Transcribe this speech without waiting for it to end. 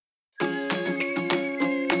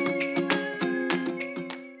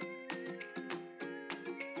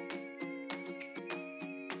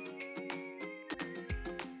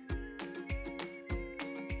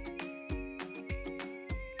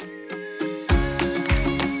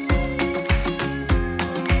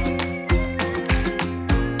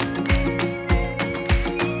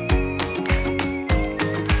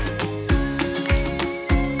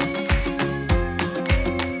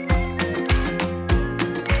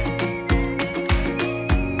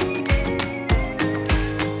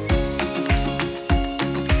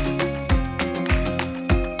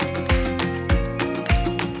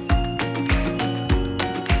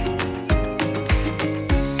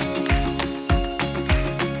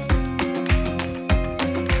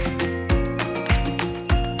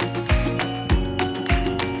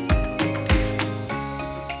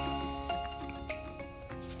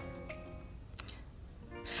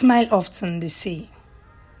Smile often, they say.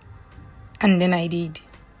 And then I did.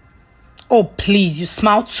 Oh, please, you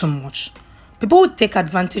smile too much. People will take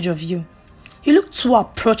advantage of you. You look too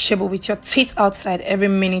approachable with your teeth outside every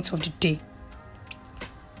minute of the day.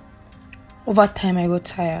 Over time, I got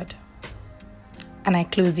tired. And I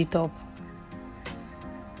closed it up.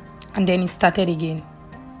 And then it started again.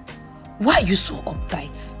 Why are you so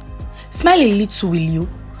uptight? Smile a little, will you?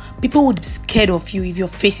 People would be scared of you if your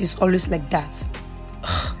face is always like that.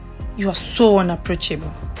 Ugh, you are so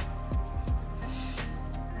unapproachable.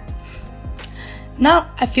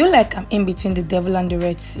 Now, I feel like I'm in between the devil and the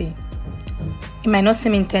Red Sea. It might not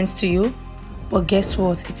seem intense to you, but guess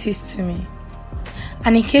what? It is to me.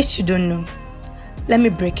 And in case you don't know, let me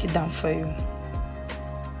break it down for you.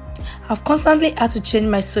 I've constantly had to change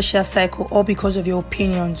my social cycle all because of your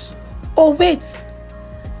opinions. Oh, wait!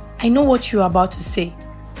 I know what you're about to say.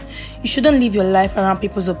 You shouldn't live your life around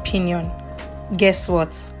people's opinion. Guess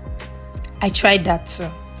what? I tried that too.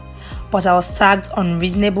 But I was tagged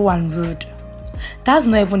unreasonable and rude. That's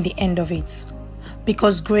not even the end of it.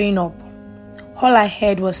 Because growing up, all I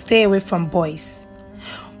heard was stay away from boys.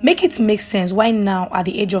 Make it make sense why now at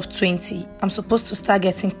the age of 20, I'm supposed to start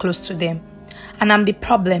getting close to them. And I'm the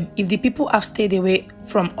problem if the people I've stayed away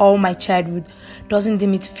from all my childhood doesn't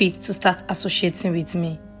deem it fit to start associating with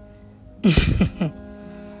me.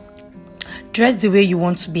 Dress the way you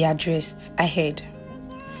want to be addressed, I heard.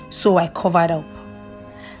 So I covered up.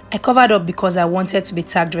 I covered up because I wanted to be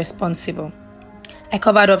tagged responsible. I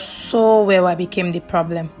covered up so well I became the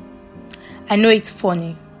problem. I know it's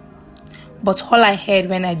funny, but all I heard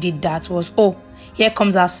when I did that was, oh, here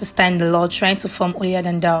comes our sister in the Lord trying to form holier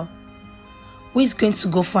than thou. Who is going to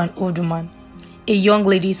go for an old woman? A young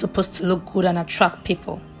lady is supposed to look good and attract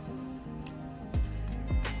people.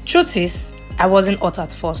 Truth is, I wasn't hot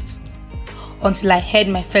at first, until I heard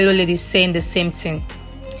my fellow ladies saying the same thing.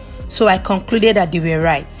 So I concluded that they were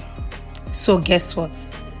right. So guess what?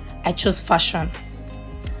 I chose fashion.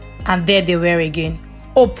 And there they were again.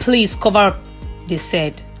 Oh, please cover up, they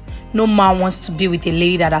said. No man wants to be with a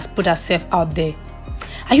lady that has put herself out there.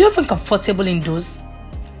 Are you even comfortable in those?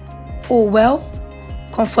 Oh, well,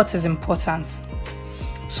 comfort is important.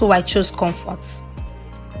 So I chose comfort.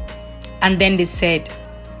 And then they said,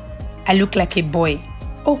 I look like a boy.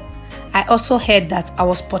 Oh, I also heard that I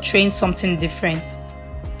was portraying something different.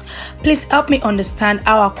 Please help me understand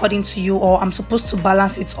how according to you or I'm supposed to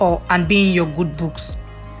balance it all and be in your good books.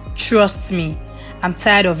 Trust me, I'm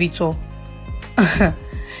tired of it all.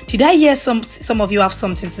 Did I hear some of you have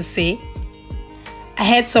something to say?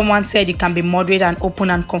 I heard someone said you can be moderate and open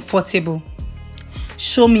and comfortable.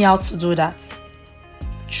 Show me how to do that.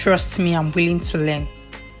 Trust me, I'm willing to learn.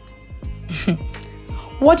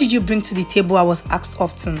 What did you bring to the table? I was asked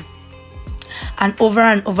often. And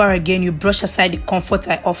over again, you brush aside the comfort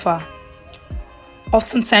I offer.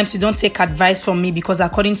 Oftentimes, you don't take advice from me because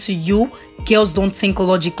according to you, girls don't think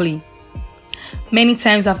logically. Many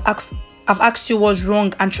times I've asked you what's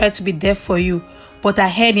wrong and tried to be there for you, but I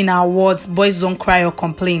heard in our words, boys don't cry or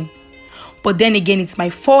complain. But then again, it's my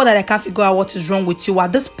fault that I can't figure out what is wrong with you.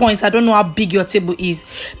 At this point, I don't know how big your table is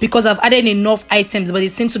because I've added enough items, but they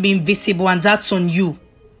seem to be invisible and that's on you.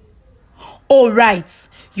 Oh, right.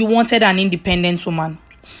 You wanted an independent woman.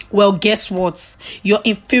 Well, guess what? Your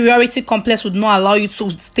inferiority complex would not allow you to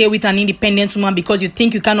stay with an independent woman because you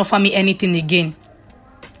think you can't offer me anything again.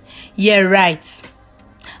 Yeah, right.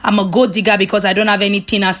 I'm a gold digger because I don't have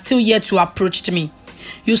anything and still yet you approached me.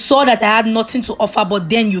 You saw that I had nothing to offer, but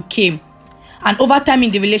then you came. And over time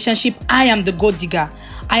in the relationship, I am the gold digger.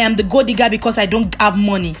 I am the gold digger because I don't have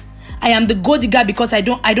money. I am the gold digger because I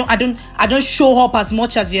don't show up as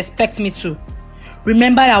much as you expect me to.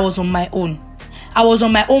 Remember, I was on my own. I was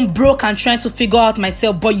on my own broke and trying to figure out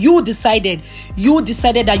myself, but you decided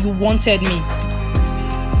that you wanted me.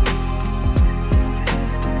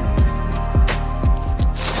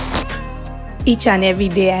 Each and every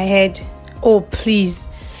day I heard, oh please,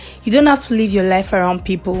 you don't have to live your life around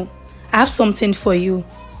people. I have something for you.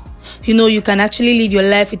 You know, you can actually live your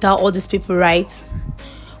life without all these people, right?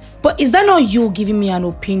 But is that not you giving me an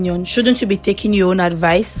opinion? Shouldn't you be taking your own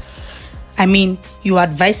advice? I mean, you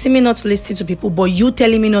advising me not to listen to people, but you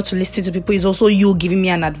telling me not to listen to people is also you giving me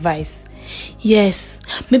an advice. Yes,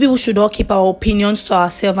 maybe we should all keep our opinions to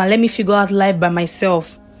ourselves and let me figure out life by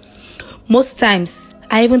myself. Most times,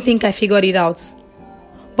 I even think I figured it out.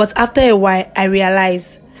 But after a while, I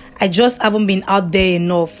realize I just haven't been out there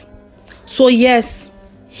enough. So yes,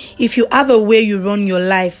 if you have a way you run your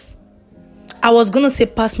life, I was going to say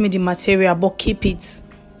pass me the material, but keep it.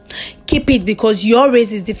 Keep it because your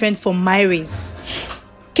race is different from my race.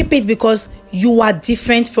 Keep it because you are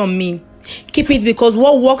different from me. Keep it because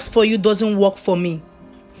what works for you doesn't work for me.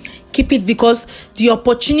 Keep it because the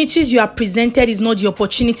opportunities you are presented is not the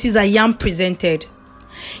opportunities I am presented.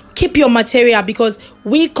 Keep your material because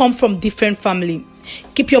we come from different family.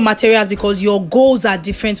 Keep your materials because your goals are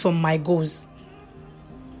different from my goals.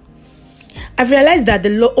 I've realized that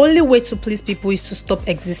the only way to please people is to stop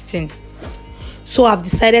existing. So I've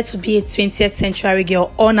decided to be a 20th century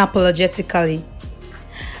girl unapologetically.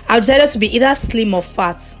 I've decided to be either slim or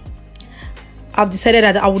fat. I've decided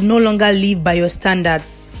that I would no longer live by your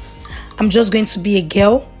standards. I'm just going to be a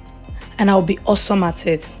girl and I'll be awesome at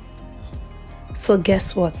it. So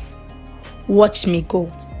guess what? Watch me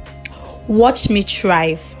go. Watch me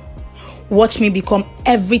thrive. Watch me become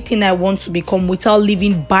everything I want to become without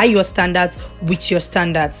living by your standards with your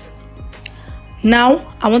standards.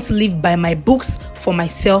 Now, I want to live by my books for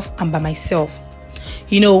myself and by myself.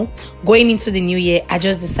 Going into the new year, I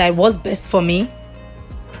just decide what's best for me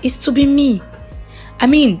is to be me.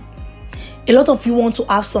 A lot of you want to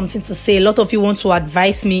have something to say. A lot of you want to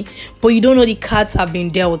advise me, but you don't know the cards have been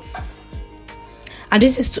dealt. And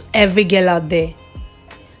this is to every girl out there.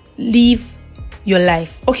 Live your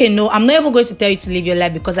life. Okay, no, I'm not even going to tell you to live your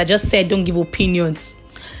life because I just said don't give opinions.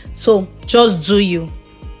 So just do you.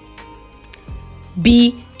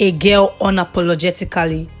 Be a girl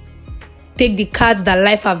unapologetically. Take the cards that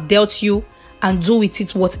life have dealt you and do with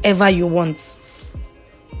it whatever you want.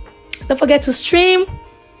 Don't forget to stream.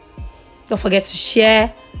 Don't forget to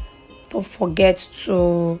share. Don't forget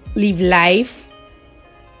to live life.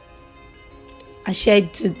 And share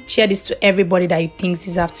this to everybody that you think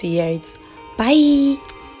deserves to hear it. Bye.